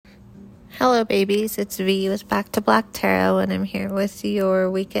Hello babies, it's V with Back to Black Tarot, and I'm here with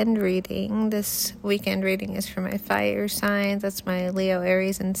your weekend reading. This weekend reading is for my fire signs. That's my Leo,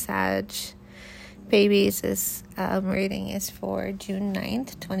 Aries, and Sag babies. This reading is for June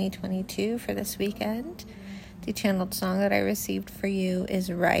 9th, 2022 for this weekend. The channeled song that I received for you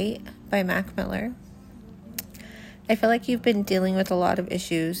is Right by Mac Miller. I feel like you've been dealing with a lot of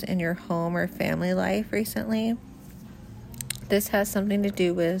issues in your home or family life recently. This has something to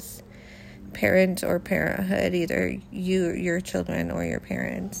do with parents or parenthood, either your children or your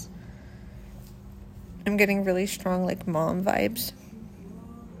parents. I'm getting really strong mom vibes.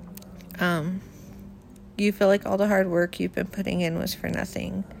 You feel like all the hard work you've been putting in was for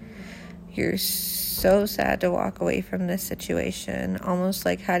nothing. You're so sad to walk away from this situation, almost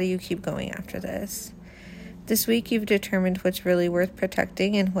like, how do you keep going after this? This week you've determined what's really worth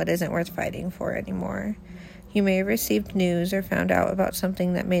protecting and what isn't worth fighting for anymore. You may have received news or found out about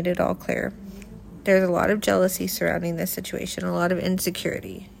something that made it all clear. There's a lot of jealousy surrounding this situation, a lot of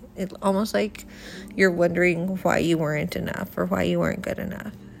insecurity. It's almost like you're wondering why you weren't enough or why you weren't good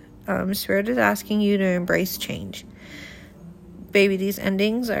enough. Spirit is asking you to embrace change. Baby, these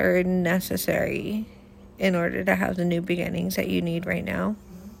endings are necessary in order to have the new beginnings that you need right now.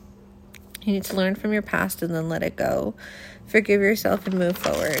 You need to learn from your past and then let it go. Forgive yourself and move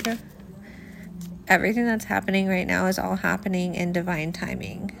forward. Everything that's happening right now is all happening in divine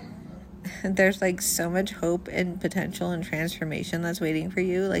timing. There's so much hope and potential and transformation that's waiting for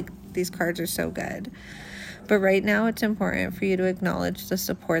you. These cards are so good. But right now it's important for you to acknowledge the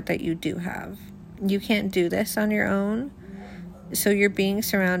support that you do have. You can't do this on your own. So you're being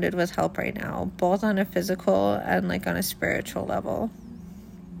surrounded with help right now, both on a physical and on a spiritual level.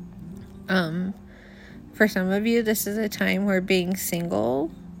 For some of you, this is a time where being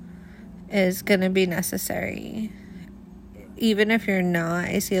single is going to be necessary. Even if you're not,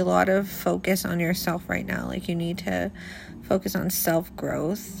 I see a lot of focus on yourself right now. You need to focus on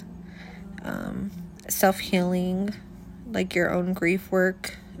self-growth, self-healing, your own grief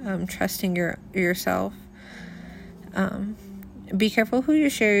work, trusting yourself. Be careful who you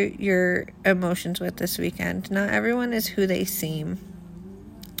share your emotions with this weekend. Not everyone is who they seem.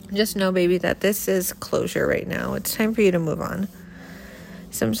 Just know, baby, that this is closure right now. It's time for you to move on.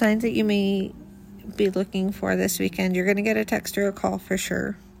 Some signs that you may be looking for this weekend: you're going to get a text or a call for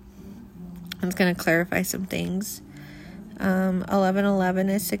sure. It's going to clarify some things. 11:11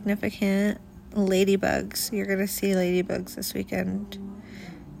 is significant. Ladybugs. You're going to see ladybugs this weekend.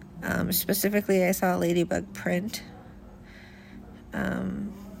 Specifically, I saw a ladybug print.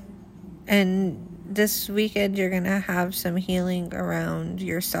 And this weekend, you're going to have some healing around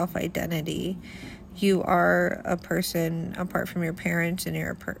your self-identity. You are a person apart from your parents, and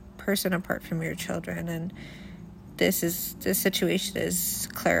you're a person apart from your children, and this situation is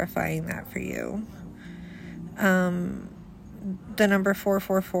clarifying that for you. The number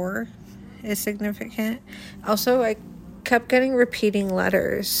 444 is significant. Also, I kept getting repeating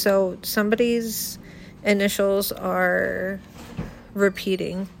letters, so somebody's initials are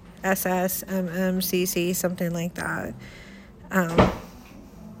repeating: SS, MM, CC, something like that.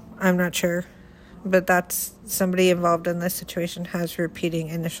 I'm not sure, but that's somebody involved in this situation has repeating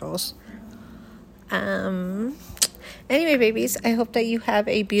initials. Anyway, babies, I hope that you have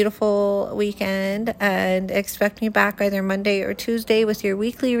a beautiful weekend, and expect me back either Monday or Tuesday with your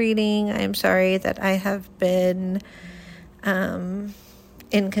weekly reading. I'm sorry that I have been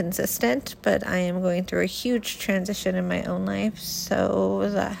inconsistent, but I am going through a huge transition in my own life, so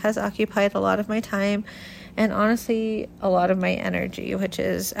that has occupied a lot of my time and honestly a lot of my energy, which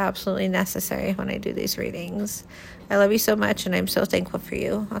is absolutely necessary when I do these readings. I love you so much, and I'm so thankful for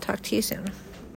you. I'll talk to you soon.